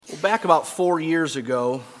Back about 4 years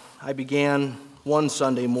ago, I began one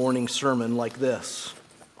Sunday morning sermon like this.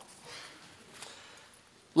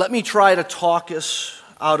 Let me try to talk us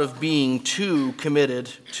out of being too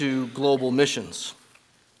committed to global missions.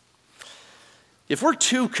 If we're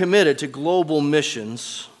too committed to global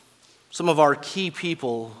missions, some of our key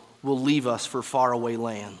people will leave us for faraway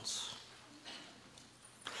lands.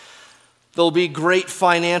 There'll be great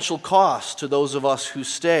financial cost to those of us who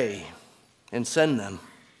stay and send them.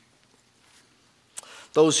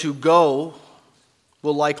 Those who go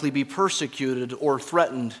will likely be persecuted or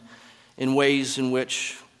threatened in ways in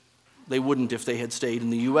which they wouldn't if they had stayed in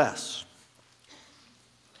the U.S.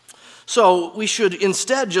 So we should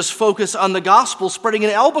instead just focus on the gospel spreading in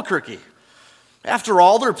Albuquerque. After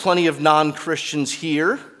all, there are plenty of non-Christians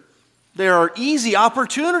here. There are easy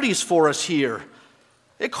opportunities for us here.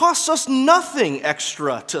 It costs us nothing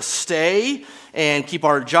extra to stay and keep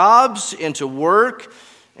our jobs and to work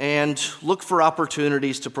and look for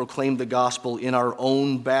opportunities to proclaim the gospel in our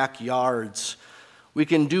own backyards. We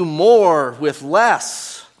can do more with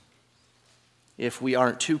less if we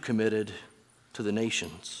aren't too committed to the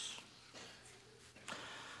nations.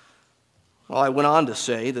 Well, I went on to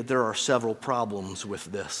say that there are several problems with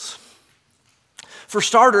this. For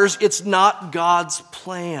starters, it's not God's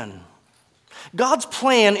plan. God's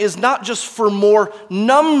plan is not just for more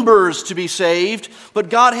numbers to be saved, but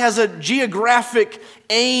God has a geographic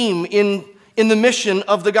aim in the mission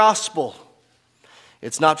of the gospel.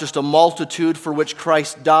 It's not just a multitude for which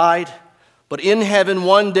Christ died, but in heaven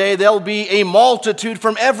one day there'll be a multitude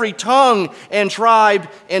from every tongue and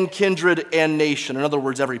tribe and kindred and nation. In other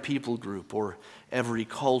words, every people group or every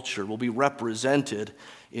culture will be represented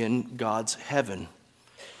in God's heaven.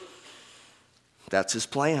 That's his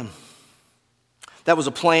plan. That was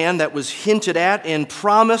a plan that was hinted at and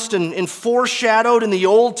promised and foreshadowed in the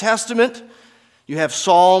Old Testament. You have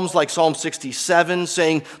Psalms like Psalm 67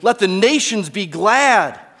 saying, "Let the nations be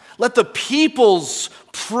glad. Let the peoples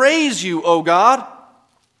praise you, O God."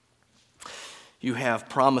 You have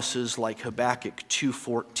promises like Habakkuk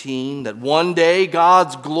 2:14 that one day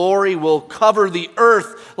God's glory will cover the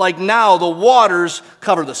earth like now the waters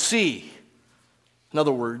cover the sea. In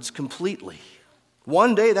other words, completely.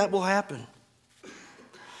 One day that will happen.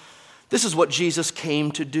 This is what Jesus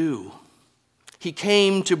came to do. He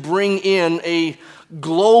came to bring in a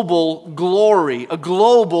global glory, a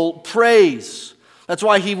global praise. That's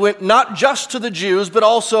why he went not just to the Jews, but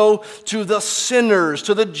also to the sinners,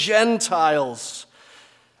 to the Gentiles.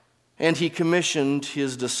 And he commissioned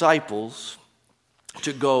his disciples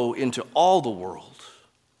to go into all the world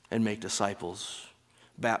and make disciples,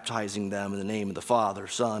 baptizing them in the name of the Father,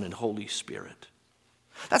 Son, and Holy Spirit.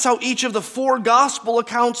 That's how each of the 4 gospel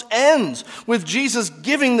accounts ends, with Jesus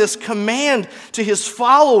giving this command to his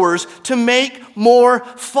followers to make more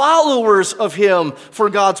followers of him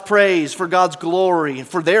for God's praise, for God's glory, and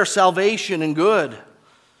for their salvation and good.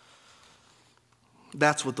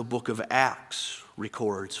 That's what the book of Acts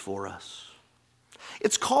records for us.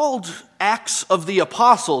 It's called Acts of the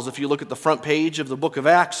Apostles, if you look at the front page of the book of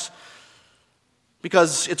Acts,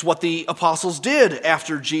 because it's what the apostles did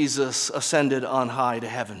after Jesus ascended on high to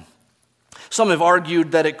heaven. Some have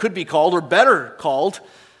argued that it could be called, or better called,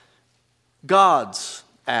 God's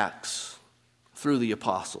Acts through the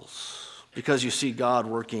apostles, because you see God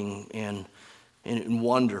working in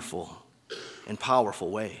wonderful and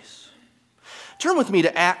powerful ways. Turn with me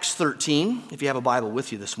to Acts 13, if you have a Bible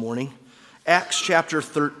with you this morning. Acts chapter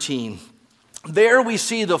 13. There we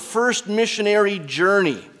see the first missionary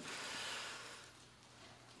journey.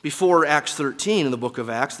 Before Acts 13 in the book of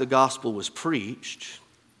Acts, the gospel was preached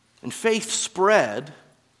and faith spread,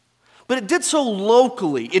 but it did so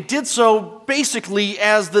locally. It did so basically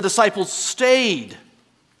as the disciples stayed.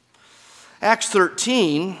 Acts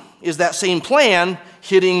 13 is that same plan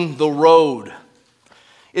hitting the road.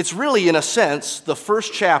 It's really, in a sense, the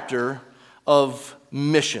first chapter of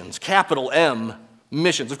missions, capital M,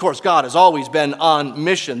 missions. Of course, God has always been on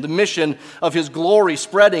mission. The mission of his glory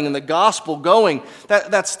spreading and the gospel going,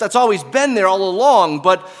 that's always been there all along.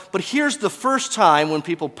 But here's the first time when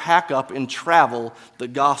people pack up and travel the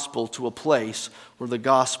gospel to a place where the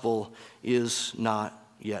gospel is not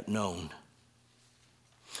yet known.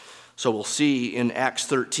 So we'll see in Acts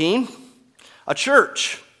 13 a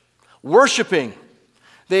church worshiping.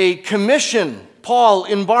 They commission Paul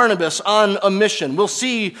and Barnabas on a mission. We'll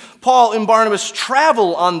see Paul and Barnabas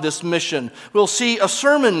travel on this mission. We'll see a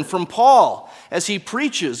sermon from Paul as he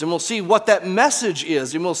preaches, and we'll see what that message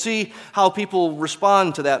is, and we'll see how people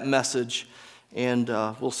respond to that message, and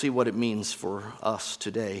we'll see what it means for us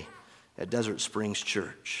today at Desert Springs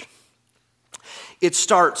Church. It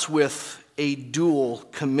starts with a dual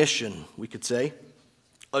commission, we could say.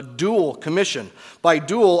 A dual commission. By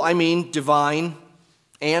dual, I mean divine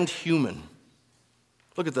and human.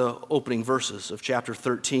 Look at the opening verses of chapter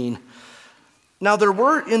 13. Now there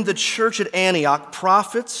were in the church at Antioch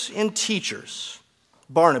prophets and teachers: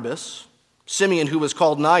 Barnabas, Simeon, who was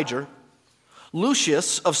called Niger,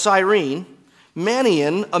 Lucius of Cyrene,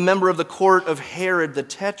 Manaen, a member of the court of Herod the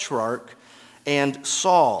Tetrarch, and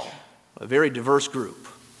Saul, a very diverse group.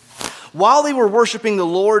 While they were worshiping the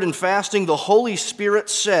Lord and fasting, the Holy Spirit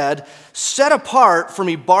said, "Set apart for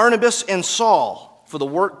me Barnabas and Saul for the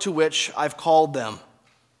work to which I've called them."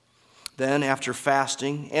 Then, after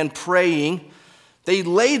fasting and praying, they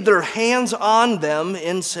laid their hands on them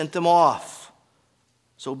and sent them off.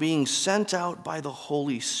 So being sent out by the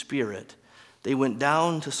Holy Spirit, they went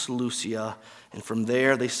down to Seleucia, and from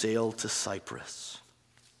there they sailed to Cyprus.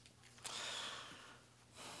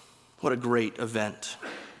 What a great event.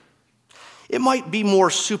 It might be more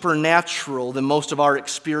supernatural than most of our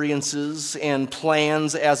experiences and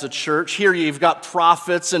plans as a church. Here you've got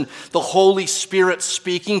prophets and the Holy Spirit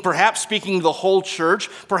speaking, perhaps speaking to the whole church,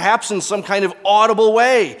 perhaps in some kind of audible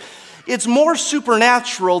way. It's more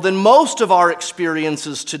supernatural than most of our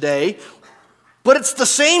experiences today, but it's the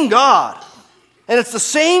same God, and it's the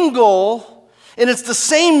same goal, and it's the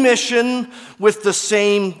same mission with the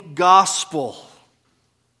same gospel.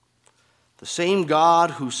 The same God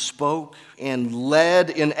who spoke and led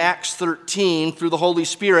in Acts 13 through the Holy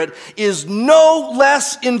Spirit is no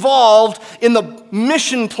less involved in the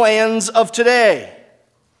mission plans of today.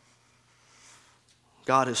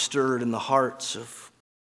 God has stirred in the hearts of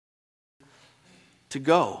to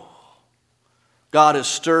go. God has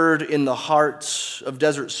stirred in the hearts of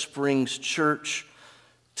Desert Springs Church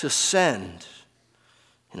to send.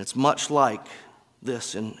 And it's much like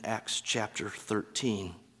this in Acts chapter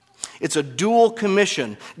 13. It's a dual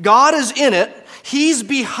commission. God is in it. He's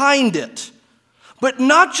behind it. But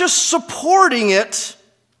not just supporting it,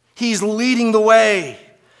 He's leading the way.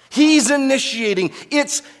 He's initiating.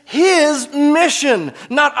 It's His mission,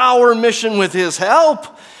 not our mission with His help.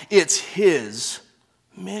 It's His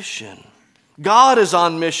mission. God is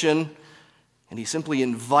on mission, and He simply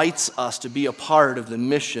invites us to be a part of the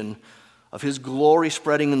mission of His glory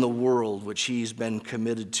spreading in the world, which He's been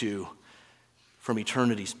committed to from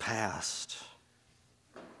eternity's past.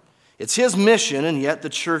 It's His mission, and yet the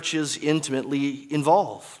church is intimately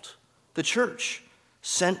involved. The church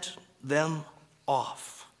sent them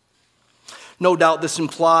off. No doubt this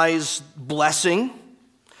implies blessing.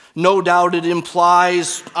 No doubt it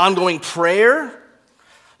implies ongoing prayer.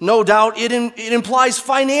 No doubt it implies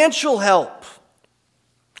financial help.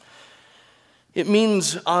 It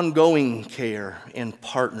means ongoing care and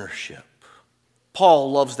partnership.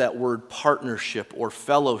 Paul loves that word partnership or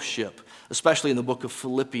fellowship, especially in the book of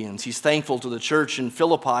Philippians. He's thankful to the church in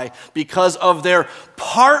Philippi because of their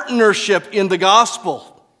partnership in the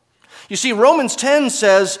gospel. You see, Romans 10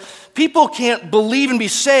 says people can't believe and be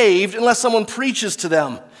saved unless someone preaches to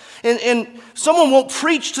them. And someone won't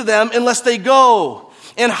preach to them unless they go.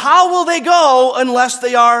 And how will they go unless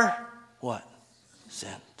they are, what?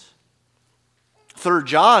 Sent. 3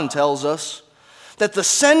 John tells us that the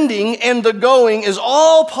sending and the going is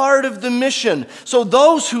all part of the mission. So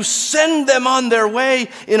those who send them on their way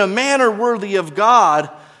in a manner worthy of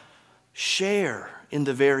God share in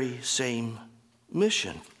the very same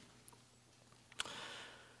mission.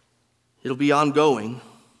 It'll be ongoing.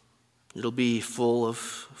 It'll be full of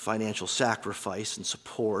financial sacrifice and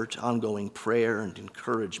support, ongoing prayer and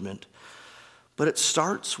encouragement. But it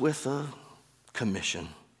starts with a commission.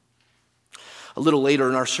 A little later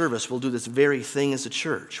in our service, we'll do this very thing as a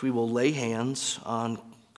church. We will lay hands on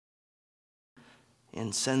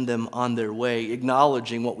and send them on their way,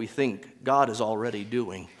 acknowledging what we think God is already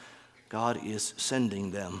doing. God is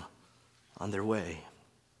sending them on their way.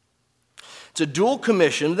 It's a dual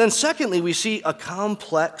commission. Then secondly, we see a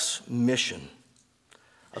complex mission.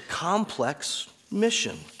 A complex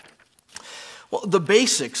mission. Well, the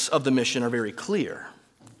basics of the mission are very clear.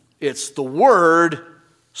 It's the word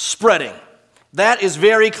spreading. That is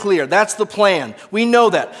very clear. That's the plan. We know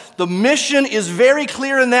that. The mission is very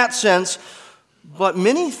clear in that sense, but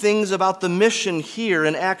many things about the mission here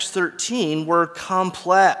in Acts 13 were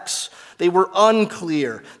complex. They were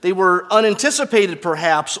unclear. They were unanticipated,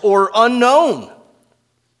 perhaps, or unknown.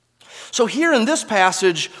 So here in this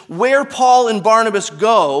passage, where Paul and Barnabas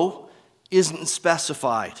go isn't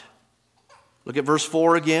specified. Look at verse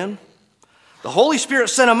 4 again. The Holy Spirit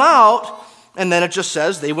sent them out, and then it just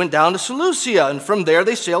says they went down to Seleucia, and from there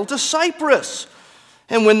they sailed to Cyprus.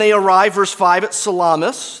 And when they arrived, verse 5, at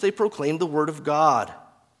Salamis, they proclaimed the word of God.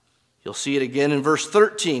 You'll see it again in verse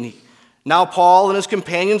 13. Now Paul and his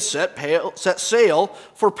companions set sail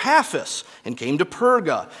for Paphos and came to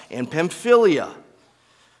Perga and Pamphylia.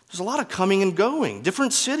 There's a lot of coming and going,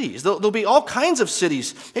 different cities. There'll be all kinds of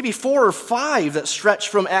cities, maybe 4 or 5 that stretch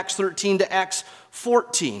from Acts 13 to Acts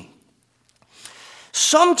 14.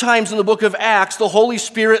 Sometimes in the book of Acts, the Holy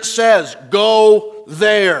Spirit says, go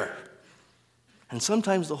there. And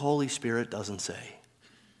sometimes the Holy Spirit doesn't say.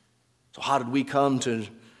 So how did we come to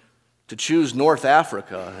choose North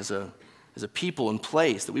Africa as a people and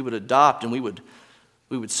place that we would adopt and we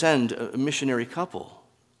would send a missionary couple?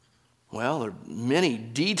 Well, there are many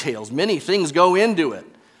details, many things go into it.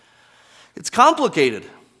 It's complicated,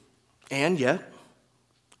 and yet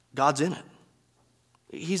God's in it.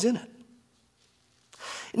 He's in it.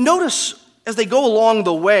 Notice as they go along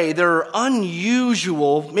the way, there are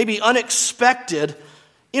unusual, maybe unexpected,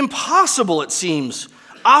 impossible, it seems,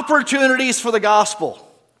 opportunities for the gospel.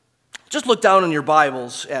 Just look down in your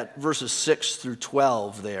Bibles at verses 6 through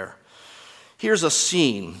 12 there. Here's a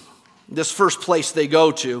scene, this first place they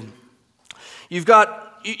go to. You've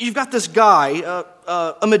got this guy,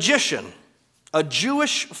 a magician, a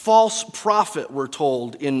Jewish false prophet, we're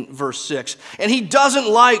told in verse 6. And he doesn't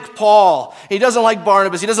like Paul. He doesn't like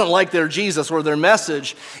Barnabas. He doesn't like their Jesus or their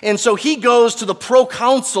message. And so he goes to the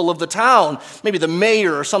proconsul of the town, maybe the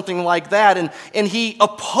mayor or something like that, and he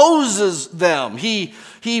opposes them. He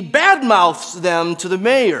badmouths them to the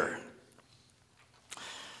mayor.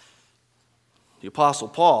 The Apostle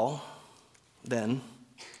Paul then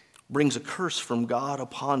brings a curse from God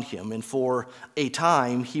upon him, and for a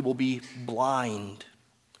time he will be blind.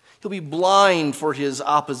 He'll be blind for his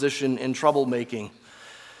opposition and troublemaking.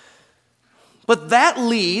 But that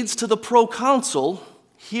leads to the proconsul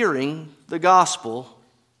hearing the gospel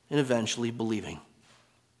and eventually believing.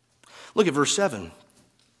 Look at verse 7.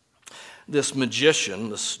 This magician,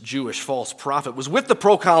 this Jewish false prophet, was with the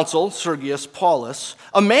proconsul, Sergius Paulus,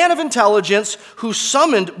 a man of intelligence who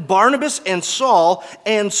summoned Barnabas and Saul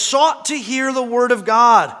and sought to hear the word of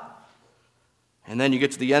God. And then you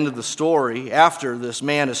get to the end of the story, after this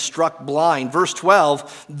man is struck blind. Verse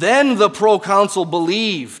 12, then the proconsul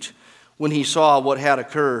believed when he saw what had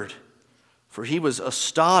occurred, for he was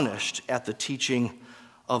astonished at the teaching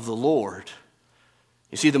of the Lord.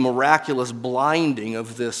 You see, the miraculous blinding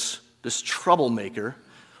of this troublemaker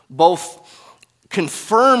both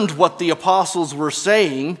confirmed what the apostles were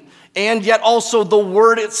saying, and yet also the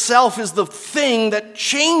word itself is the thing that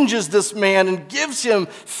changes this man and gives him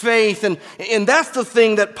faith, and that's the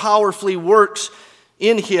thing that powerfully works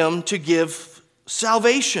in him to give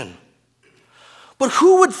salvation. But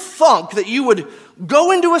who would thunk that you would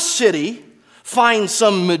go into a city, find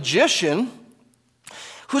some magician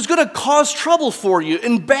who's going to cause trouble for you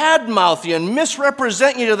and badmouth you and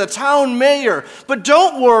misrepresent you to the town mayor? But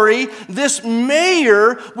don't worry, this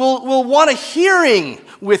mayor will want a hearing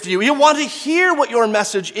with you. He'll want to hear what your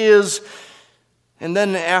message is. And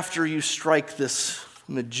then after you strike this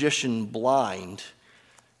magician blind,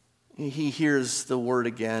 he hears the word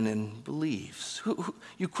again and believes.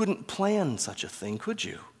 You couldn't plan such a thing, could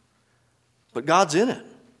you? But God's in it.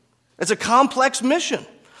 It's a complex mission.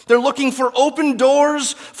 They're looking for open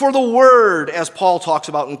doors for the word, as Paul talks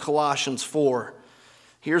about in Colossians 4.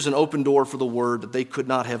 Here's an open door for the word that they could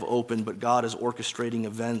not have opened, but God is orchestrating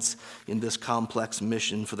events in this complex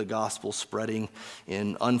mission for the gospel spreading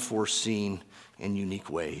in unforeseen and unique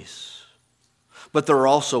ways. But there are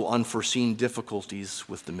also unforeseen difficulties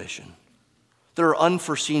with the mission. There are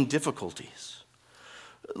unforeseen difficulties.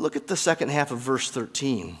 Look at the second half of verse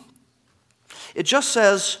 13. It just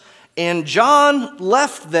says, and John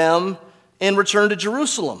left them and returned to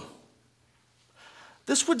Jerusalem.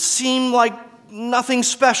 This would seem like nothing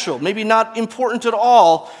special, maybe not important at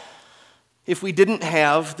all, if we didn't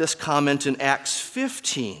have this comment in Acts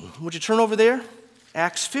 15. Would you turn over there?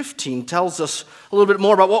 Acts 15 tells us a little bit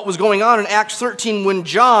more about what was going on in Acts 13 when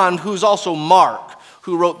John, who's also Mark,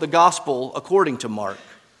 who wrote the gospel according to Mark.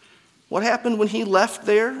 What happened when he left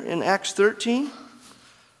there in Acts 13?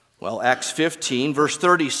 Well, Acts 15, verse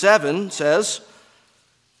 37 says,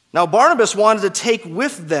 now Barnabas wanted to take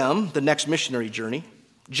with them the next missionary journey.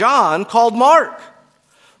 John called Mark,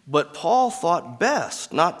 but Paul thought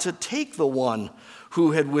best not to take the one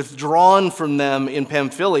who had withdrawn from them in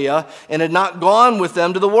Pamphylia and had not gone with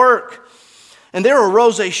them to the work. And there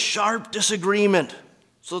arose a sharp disagreement,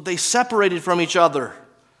 so that they separated from each other.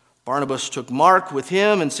 Barnabas took Mark with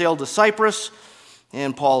him and sailed to Cyprus,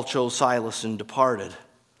 and Paul chose Silas and departed.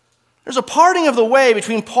 There's a parting of the way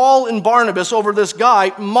between Paul and Barnabas over this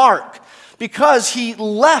guy, Mark, because he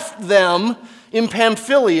left them in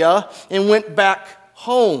Pamphylia and went back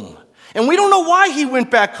home. And we don't know why he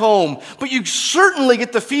went back home, but you certainly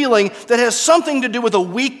get the feeling that has something to do with a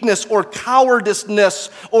weakness or cowardice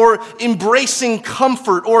or embracing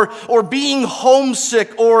comfort or being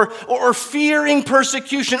homesick or fearing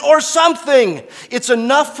persecution or something. It's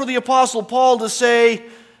enough for the Apostle Paul to say,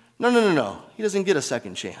 no. He doesn't get a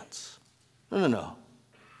second chance. No.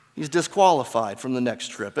 He's disqualified from the next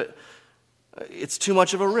trip. It's too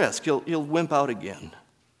much of a risk. He'll wimp out again.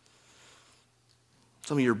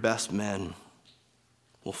 Some of your best men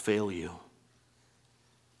will fail you.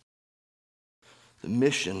 The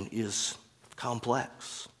mission is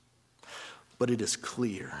complex, but it is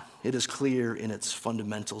clear. It is clear in its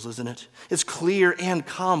fundamentals, isn't it? It's clear and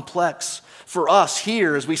complex for us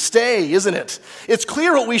here as we stay, isn't it? It's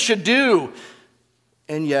clear what we should do,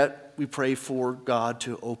 and yet we pray for God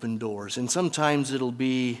to open doors. And sometimes it'll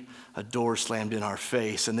be a door slammed in our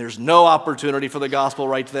face, and there's no opportunity for the gospel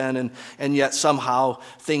right then, and yet somehow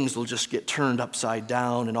things will just get turned upside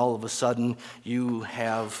down, and all of a sudden you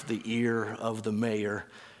have the ear of the mayor,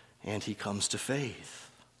 and he comes to faith.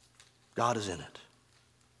 God is in it.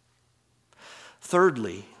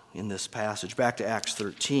 Thirdly, in this passage, back to Acts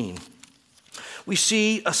 13, we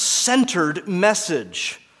see a centered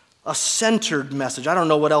message. A centered message. I don't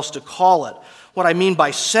know what else to call it. What I mean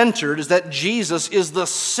by centered is that Jesus is the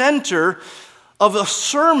center of a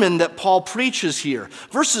sermon that Paul preaches here.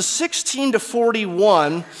 Verses 16 to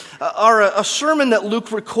 41 are a sermon that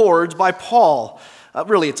Luke records by Paul.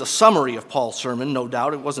 Really, it's a summary of Paul's sermon, no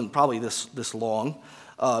doubt. It wasn't probably this long,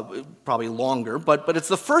 probably longer, but it's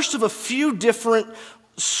the first of a few different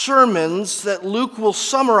sermons that Luke will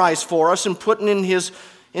summarize for us and put in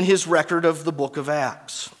his record of the book of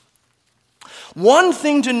Acts. One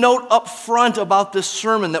thing to note up front about this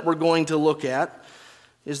sermon that we're going to look at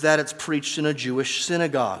is that it's preached in a Jewish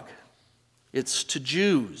synagogue. It's to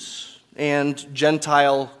Jews and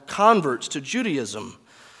Gentile converts to Judaism.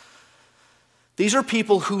 These are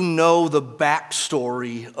people who know the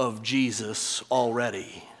backstory of Jesus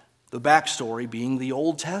already. The backstory being the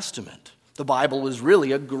Old Testament. The Bible is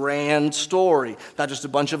really a grand story, not just a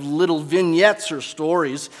bunch of little vignettes or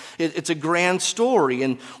stories. It's a grand story,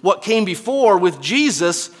 and what came before with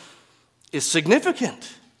Jesus is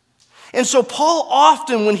significant. And so Paul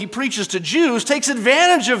often, when he preaches to Jews, takes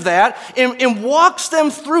advantage of that and walks them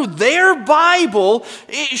through their Bible,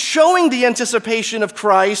 showing the anticipation of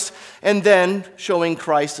Christ, and then showing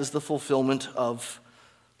Christ as the fulfillment of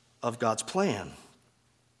God's plan.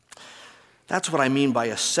 That's what I mean by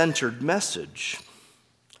a centered message.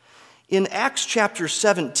 In Acts chapter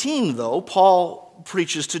 17, though, Paul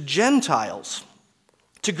preaches to Gentiles,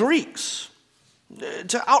 to Greeks,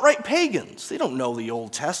 to outright pagans. They don't know the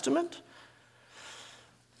Old Testament.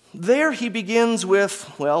 There he begins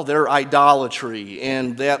with, their idolatry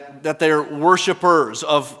and that they're worshipers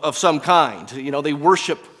of some kind. You know, they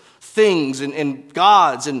worship things and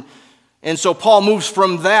gods. And so Paul moves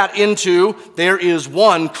from that into there is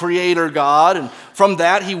one creator God, and from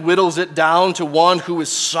that he whittles it down to one who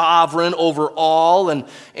is sovereign over all and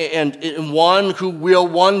one who will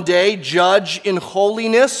one day judge in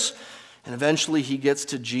holiness. And eventually he gets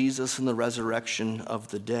to Jesus and the resurrection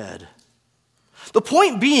of the dead. The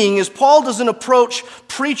point being is Paul doesn't approach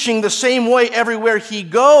preaching the same way everywhere he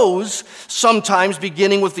goes, sometimes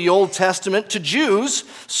beginning with the Old Testament to Jews,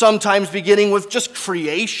 sometimes beginning with just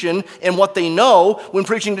creation and what they know when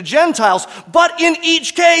preaching to Gentiles. But in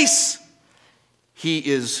each case, he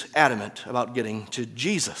is adamant about getting to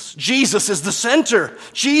Jesus. Jesus is the center.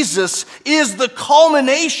 Jesus is the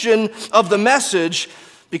culmination of the message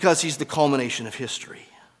because he's the culmination of history.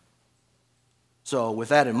 So with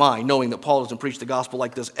that in mind, knowing that Paul doesn't preach the gospel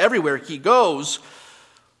like this everywhere he goes,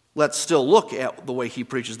 let's still look at the way he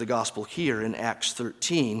preaches the gospel here in Acts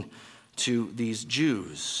 13 to these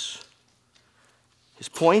Jews. His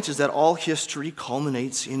point is that all history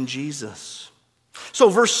culminates in Jesus. So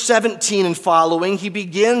verse 17 and following, he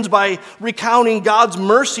begins by recounting God's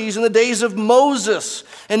mercies in the days of Moses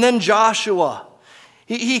and then Joshua.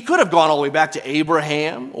 He could have gone all the way back to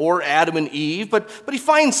Abraham or Adam and Eve, but he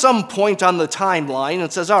finds some point on the timeline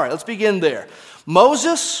and says, all right, let's begin there.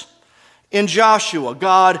 Moses and Joshua,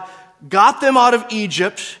 God got them out of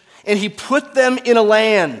Egypt and he put them in a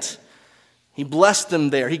land. He blessed them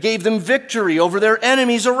there. He gave them victory over their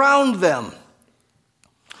enemies around them.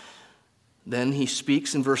 Then he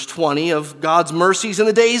speaks in verse 20 of God's mercies in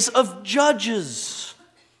the days of judges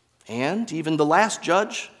and even the last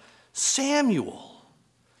judge, Samuel.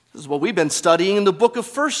 This is what we've been studying in the book of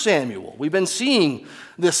 1 Samuel. We've been seeing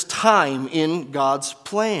this time in God's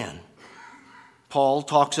plan. Paul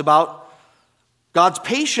talks about God's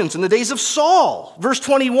patience in the days of Saul. Verse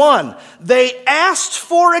 21, they asked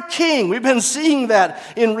for a king. We've been seeing that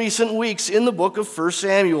in recent weeks in the book of 1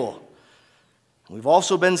 Samuel. We've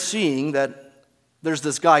also been seeing that there's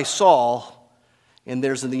this guy Saul, and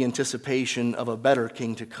there's the anticipation of a better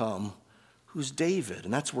king to come, who's David.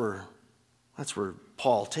 And that's where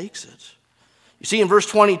Paul takes it. You see, in verse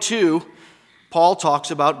 22, Paul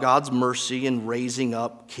talks about God's mercy in raising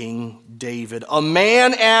up King David, a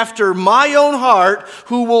man after my own heart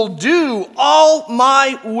who will do all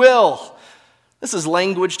my will. This is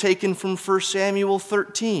language taken from 1 Samuel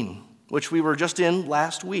 13, which we were just in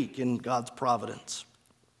last week in God's providence.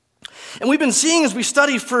 And we've been seeing as we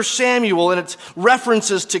study 1 Samuel and its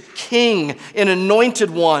references to king and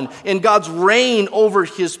anointed one and God's reign over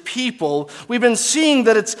his people, we've been seeing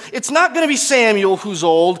that it's not going to be Samuel who's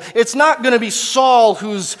old. It's not going to be Saul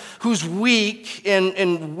who's weak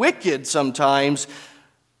and wicked sometimes.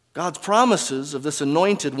 God's promises of this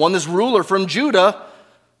anointed one, this ruler from Judah,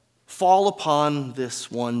 fall upon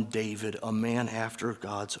this one David, a man after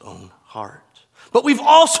God's own heart. But we've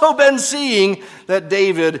also been seeing that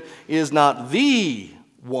David is not the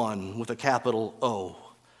one with a capital O,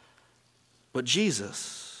 but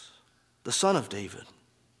Jesus, the son of David.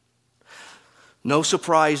 No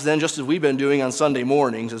surprise then, just as we've been doing on Sunday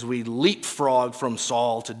mornings, as we leapfrog from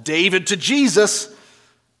Saul to David to Jesus,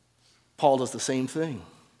 Paul does the same thing.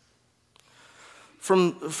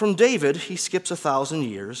 From David, he skips 1,000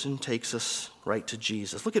 years and takes us right to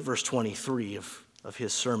Jesus. Look at verse 23 of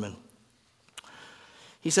his sermon.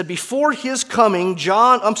 He said, before his coming,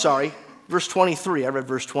 verse 23, I read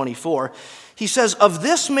verse 24. He says, of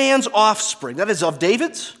this man's offspring, that is of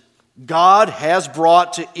David's, God has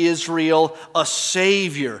brought to Israel a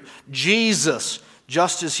Savior, Jesus,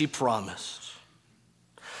 just as he promised.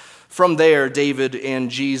 From there, David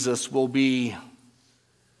and Jesus will be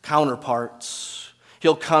counterparts.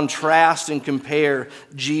 He'll contrast and compare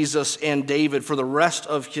Jesus and David for the rest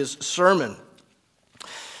of his sermon.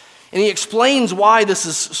 And he explains why this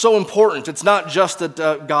is so important. It's not just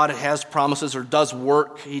that God has promises or does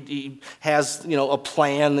work. He has, a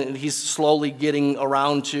plan that he's slowly getting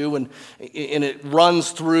around to, and it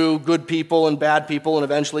runs through good people and bad people and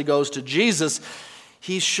eventually goes to Jesus.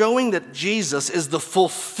 He's showing that Jesus is the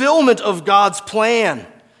fulfillment of God's plan.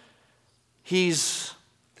 He's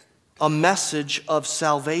a message of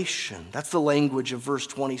salvation. That's the language of verse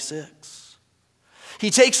 26. He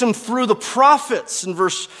takes him through the prophets in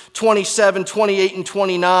verse 27, 28, and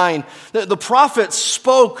 29. The prophets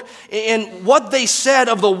spoke, and what they said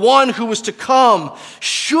of the one who was to come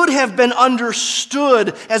should have been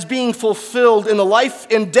understood as being fulfilled in the life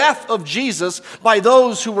and death of Jesus by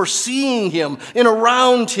those who were seeing him and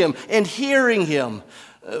around him and hearing him.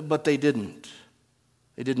 But they didn't.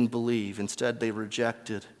 They didn't believe. Instead, they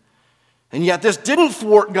rejected. And yet this didn't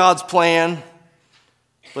thwart God's plan,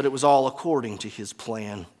 but it was all according to his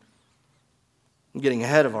plan. I'm getting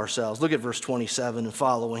ahead of ourselves. Look at verse 27 and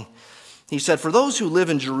following. He said, for those who live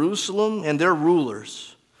in Jerusalem and their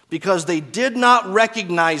rulers, because they did not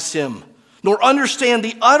recognize him, nor understand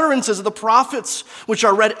the utterances of the prophets, which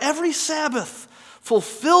are read every Sabbath,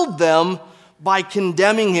 fulfilled them by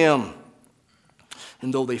condemning him.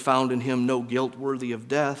 And though they found in him no guilt worthy of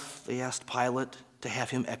death, they asked Pilate to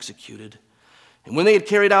have him executed. And when they had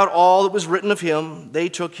carried out all that was written of him, they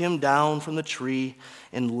took him down from the tree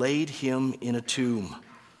and laid him in a tomb.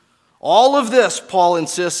 All of this, Paul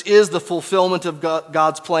insists, is the fulfillment of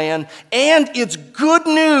God's plan, and it's good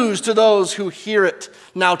news to those who hear it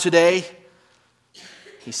now today.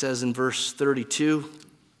 He says in verse 32,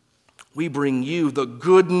 we bring you the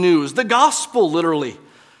good news, the gospel literally,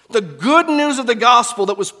 the good news of the gospel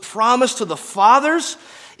that was promised to the fathers.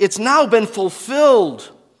 It's now been fulfilled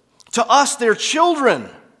to us, their children,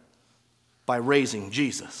 by raising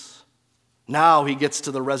Jesus. Now he gets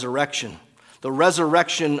to the resurrection. The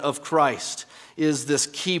resurrection of Christ is this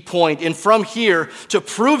key point. And from here, to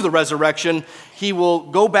prove the resurrection, he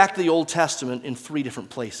will go back to the Old Testament in 3 different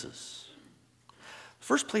places. The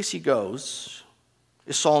first place he goes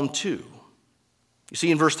is Psalm 2. You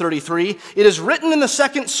see in verse 33, it is written in the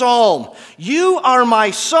second psalm, you are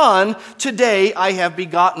my son, today I have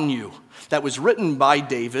begotten you. That was written by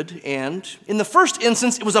David, and in the first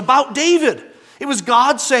instance, it was about David. It was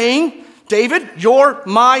God saying, David, you're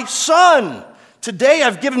my son. Today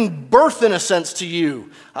I've given birth, in a sense, to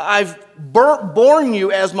you. I've born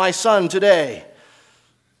you as my son today.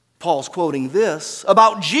 Paul's quoting this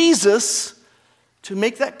about Jesus to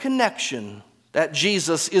make that connection that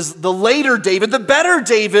Jesus is the later David, the better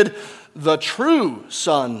David, the true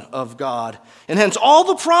Son of God. And hence all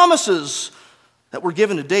the promises that were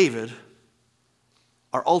given to David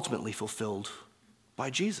are ultimately fulfilled by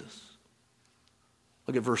Jesus.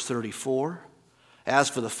 Look at verse 34. As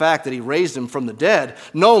for the fact that he raised him from the dead,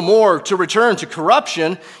 no more to return to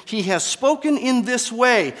corruption, he has spoken in this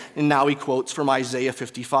way. And now he quotes from Isaiah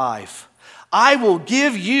 55. I will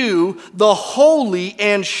give you the holy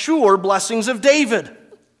and sure blessings of David.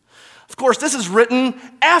 Of course, this is written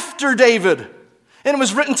after David, and it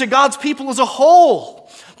was written to God's people as a whole.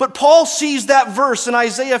 But Paul sees that verse in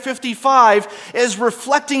Isaiah 55 as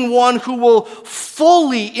reflecting one who will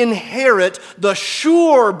fully inherit the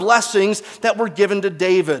sure blessings that were given to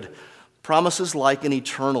David. Promises like an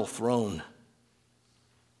eternal throne.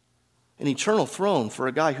 An eternal throne for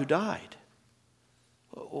a guy who died.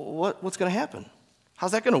 What's going to happen?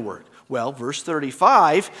 How's that going to work? Well, verse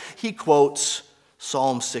 35, he quotes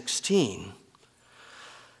Psalm 16.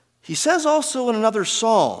 He says also in another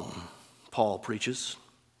psalm, Paul preaches,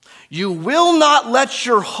 you will not let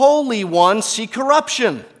your Holy One see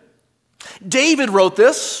corruption. David wrote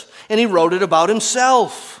this, and he wrote it about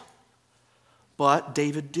himself. But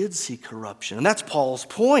David did see corruption, and that's Paul's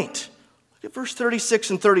point. Look at verse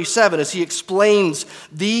 36 and 37 as he explains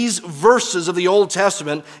these verses of the Old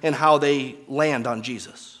Testament and how they land on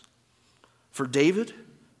Jesus. For David,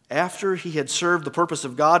 after he had served the purpose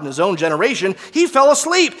of God in his own generation, he fell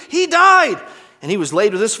asleep. He died. And he was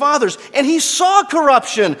laid with his fathers. And he saw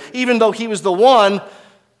corruption, even though he was the one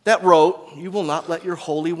that wrote, you will not let your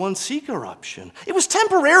Holy One see corruption. It was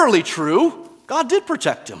temporarily true. God did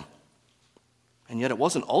protect him. And yet it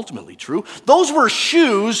wasn't ultimately true. Those were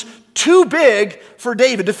shoes too big for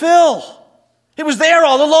David to fill. It was there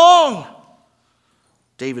all along.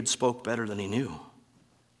 David spoke better than he knew.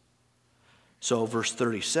 So verse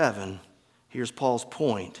 37, here's Paul's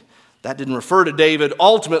point. That didn't refer to David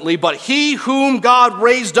ultimately, but he whom God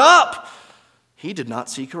raised up, he did not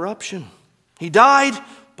see corruption. He died,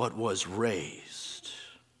 but was raised.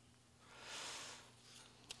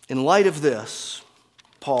 In light of this,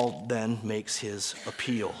 Paul then makes his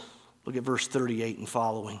appeal. Look at verse 38 and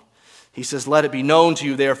following. He says, let it be known to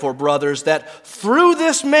you, therefore, brothers, that through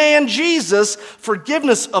this man, Jesus,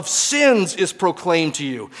 forgiveness of sins is proclaimed to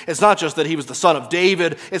you. It's not just that he was the son of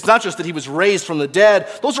David. It's not just that he was raised from the dead.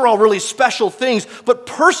 Those are all really special things. But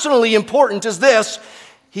personally important is this.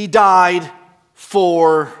 He died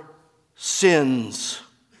for sins.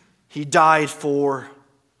 He died for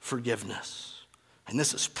forgiveness. And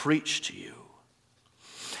this is preached to you.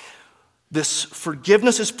 This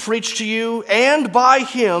forgiveness is preached to you, and by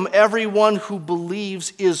him, everyone who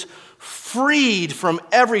believes is freed from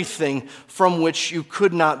everything from which you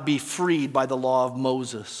could not be freed by the law of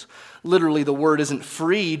Moses. Literally, the word isn't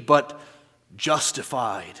freed, but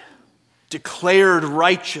justified, declared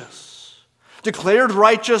righteous. Declared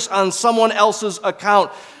righteous on someone else's account.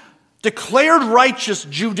 Declared righteous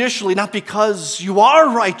judicially, not because you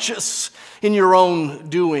are righteous in your own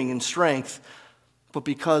doing and strength, but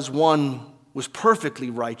because one was perfectly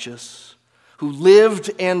righteous, who lived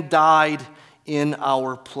and died in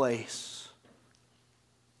our place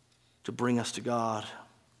to bring us to God.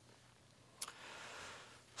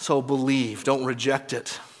 So believe, don't reject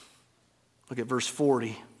it. Look at verse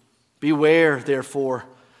 40. Beware, therefore,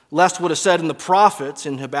 lest what is said in the prophets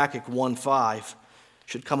in Habakkuk 1:5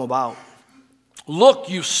 should come about. Look,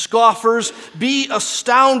 you scoffers, be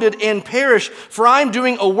astounded and perish, for I am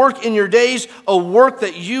doing a work in your days, a work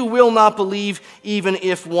that you will not believe, even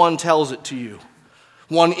if one tells it to you.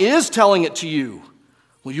 One is telling it to you.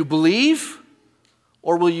 Will you believe?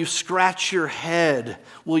 Or will you scratch your head?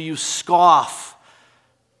 Will you scoff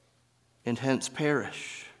and hence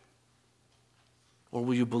perish? Or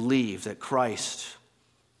will you believe that Christ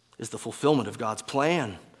is the fulfillment of God's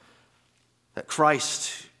plan? That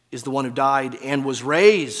Christ is the one who died and was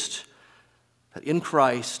raised. That in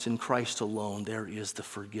Christ alone, there is the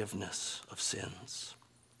forgiveness of sins.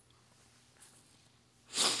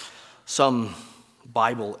 Some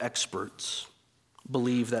Bible experts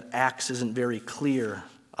believe that Acts isn't very clear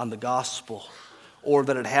on the gospel, or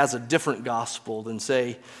that it has a different gospel than,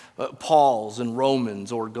 say, Paul's in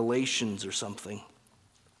Romans or Galatians or something.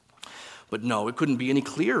 But no, it couldn't be any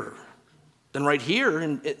clearer. Then right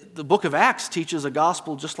here, the book of Acts teaches a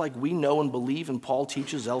gospel just like we know and believe and Paul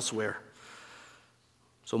teaches elsewhere.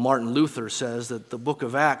 So Martin Luther says that the book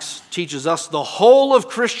of Acts teaches us the whole of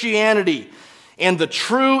Christianity and the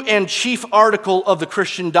true and chief article of the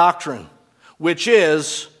Christian doctrine, which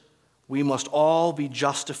is we must all be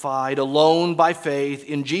justified alone by faith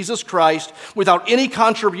in Jesus Christ without any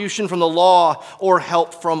contribution from the law or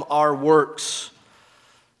help from our works.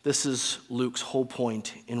 This is Luke's whole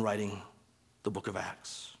point in writing the book of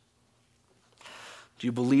Acts. Do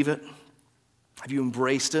you believe it? Have you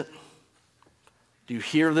embraced it? Do you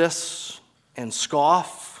hear this? and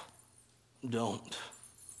scoff, don't.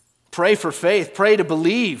 Pray for faith. Pray to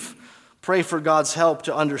believe. Pray for God's help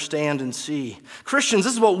to understand and see. Christians,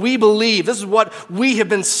 this is what we believe. This is what we have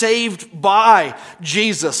been saved by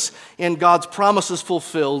Jesus and God's promises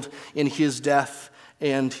fulfilled in his death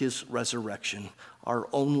and his resurrection. Our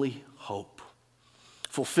only hope.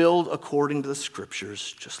 Fulfilled according to the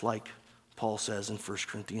Scriptures, just like Paul says in 1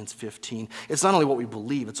 Corinthians 15. It's not only what we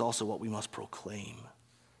believe, it's also what we must proclaim.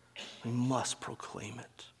 We must proclaim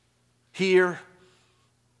it. Here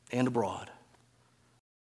and abroad.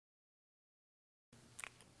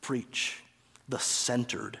 Preach the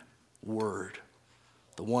centered word,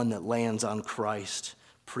 the one that lands on Christ.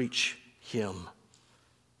 Preach him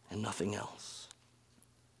and nothing else.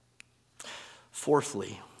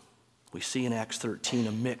 Fourthly, we see in Acts 13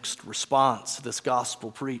 a mixed response to this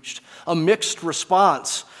gospel preached. A mixed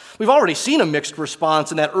response. We've already seen a mixed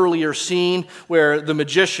response in that earlier scene where the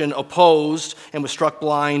magician opposed and was struck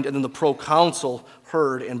blind, and then the proconsul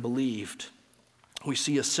heard and believed. We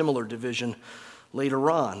see a similar division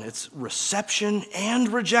later on. It's reception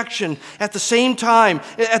and rejection at the same time,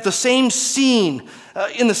 at the same scene,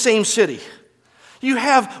 in the same city. You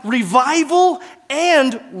have revival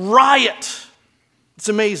and riot. It's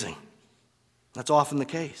amazing. That's often the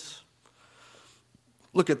case.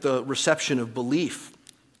 Look at the reception of belief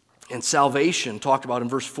and salvation talked about in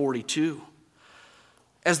verse 42.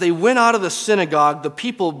 As they went out of the synagogue, the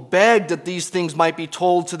people begged that these things might be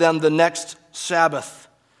told to them the next Sabbath.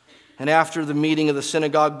 And after the meeting of the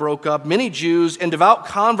synagogue broke up, many Jews and devout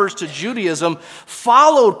converts to Judaism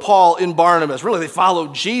followed Paul and Barnabas. Really, they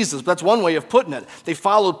followed Jesus, but that's one way of putting it. They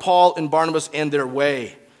followed Paul and Barnabas and their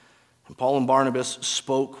way. And Paul and Barnabas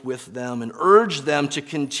spoke with them and urged them to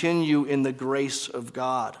continue in the grace of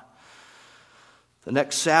God. The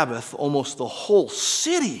next Sabbath, almost the whole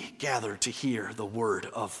city gathered to hear the word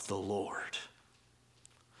of the Lord.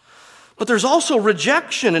 But there's also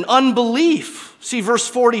rejection and unbelief. See verse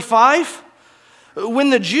 45? When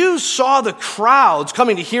the Jews saw the crowds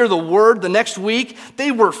coming to hear the word the next week,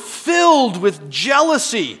 they were filled with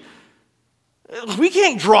jealousy. We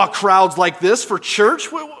can't draw crowds like this for church.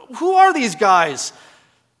 Who are these guys?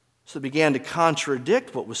 So they began to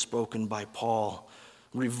contradict what was spoken by Paul,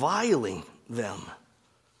 reviling them.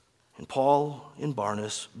 And Paul and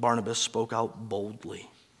Barnabas spoke out boldly.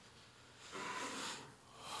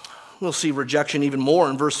 We'll see rejection even more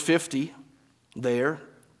in verse 50 there.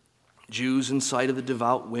 Jews in sight of the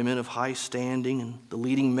devout women of high standing and the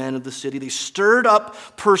leading men of the city, they stirred up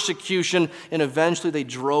persecution and eventually they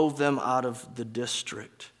drove them out of the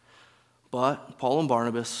district. But Paul and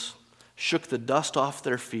Barnabas shook the dust off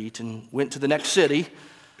their feet and went to the next city,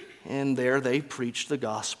 and there they preached the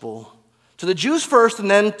gospel to the Jews first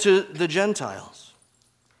and then to the Gentiles.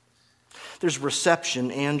 There's reception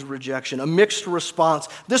and rejection, a mixed response.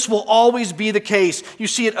 This will always be the case. You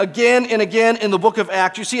see it again and again in the book of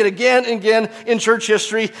Acts. You see it again and again in church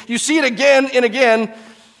history. You see it again and again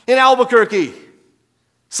in Albuquerque.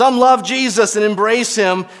 Some love Jesus and embrace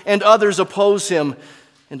him, and others oppose him,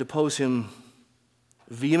 and oppose him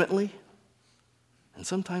vehemently and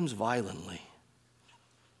sometimes violently.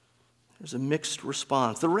 There's a mixed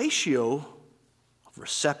response. The ratio of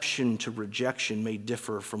reception to rejection may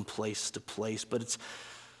differ from place to place,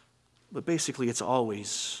 but basically it's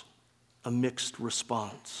always a mixed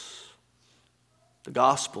response. The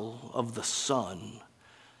gospel of the Son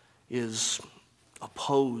is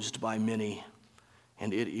opposed by many,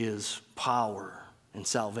 and it is power and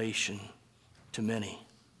salvation to many.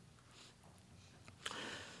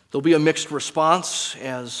 There'll be a mixed response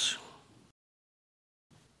as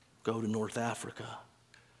go to North Africa.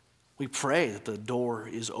 We pray that the door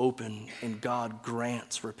is open and God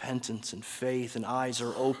grants repentance and faith, and eyes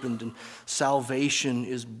are opened and salvation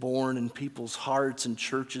is born in people's hearts and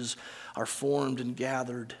churches are formed and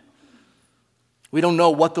gathered. We don't know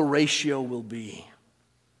what the ratio will be.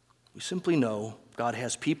 We simply know God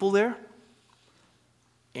has people there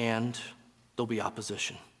and there'll be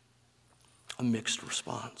opposition, a mixed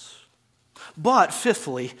response. But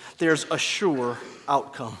fifthly, there's a sure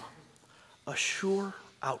outcome. A sure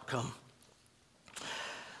outcome.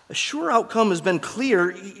 A sure outcome has been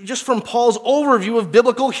clear just from Paul's overview of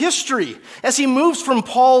biblical history. As he moves from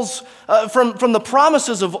from the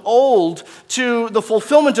promises of old to the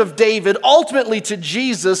fulfillment of David, ultimately to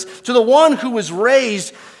Jesus, to the one who was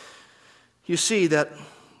raised, you see that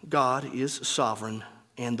God is sovereign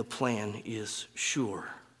and the plan is sure.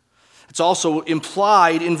 It's also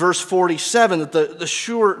implied in verse 47 that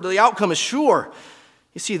the outcome is sure.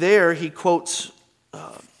 You see there, he quotes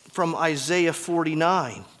from Isaiah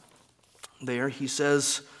 49. There he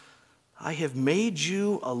says, I have made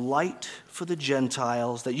you a light for the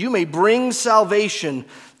Gentiles, that you may bring salvation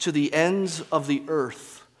to the ends of the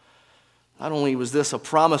earth. Not only was this a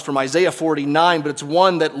promise from Isaiah 49, but it's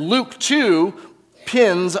one that Luke 2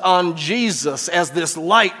 pins on Jesus as this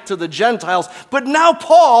light to the Gentiles. But now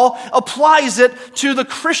Paul applies it to the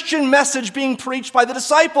Christian message being preached by the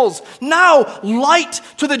disciples. Now light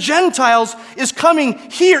to the Gentiles is coming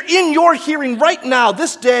here in your hearing right now,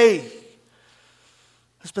 this day.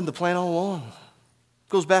 That's been the plan all along.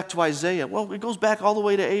 It goes back to Isaiah. Well, it goes back all the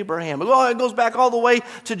way to Abraham. Well, it goes back all the way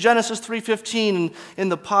to Genesis 3:15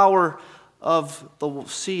 and the power of the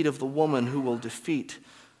seed of the woman who will defeat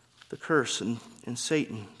the curse and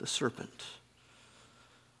Satan, the serpent.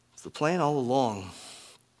 It's the plan all along.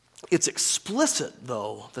 It's explicit,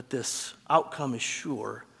 though, that this outcome is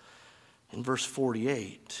sure in verse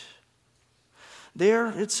 48. There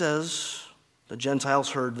it says, the Gentiles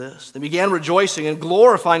heard this. They began rejoicing and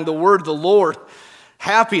glorifying the word of the Lord,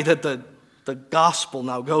 happy that the gospel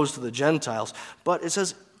now goes to the Gentiles. But it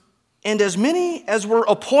says, and as many as were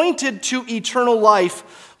appointed to eternal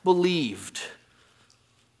life believed.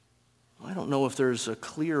 I don't know if there's a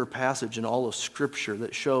clear passage in all of Scripture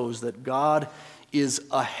that shows that God is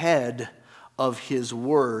ahead of His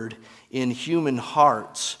word in human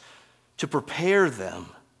hearts to prepare them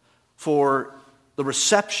for the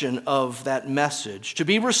reception of that message, to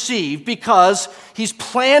be received because He's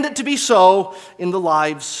planned it to be so in the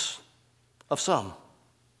lives of some.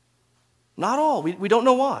 Not all. We don't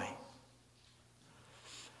know why.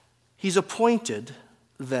 He's appointed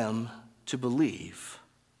them to believe.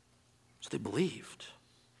 So they believed.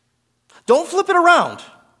 Don't flip it around.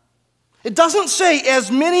 It doesn't say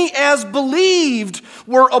as many as believed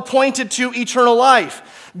were appointed to eternal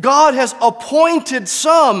life. God has appointed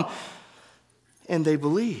some, and they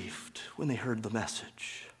believed when they heard the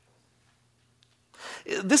message.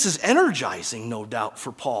 This is energizing, no doubt,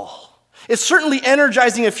 for Paul. It's certainly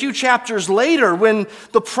energizing a few chapters later when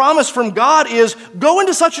the promise from God is, go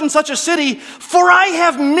into such and such a city, for I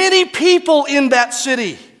have many people in that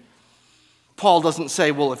city. Paul doesn't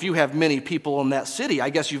say, well, if you have many people in that city,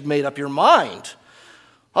 I guess you've made up your mind.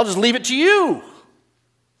 I'll just leave it to you.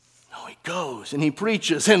 No, he goes and he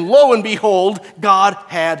preaches, and lo and behold, God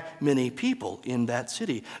had many people in that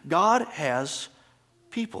city. God has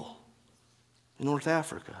people in North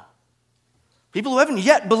Africa. People who haven't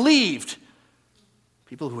yet believed.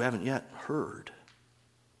 People who haven't yet heard.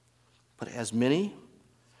 But as many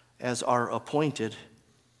as are appointed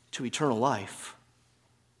to eternal life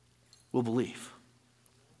will believe.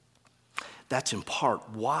 That's in part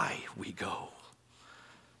why we go.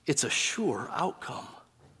 It's a sure outcome.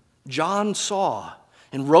 John saw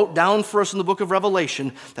and wrote down for us in the book of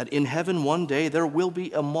Revelation that in heaven one day there will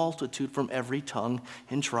be a multitude from every tongue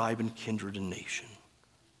and tribe and kindred and nation.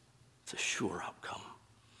 It's a sure outcome.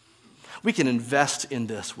 We can invest in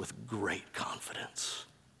this with great confidence.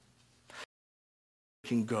 We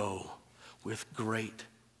can go with great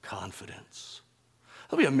confidence.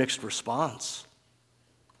 There'll be a mixed response,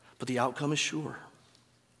 but the outcome is sure.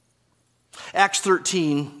 Acts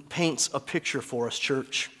 13 paints a picture for us,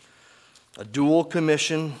 church. A dual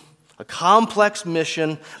commission, a complex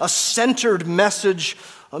mission, a centered message,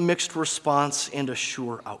 a mixed response, and a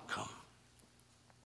sure outcome.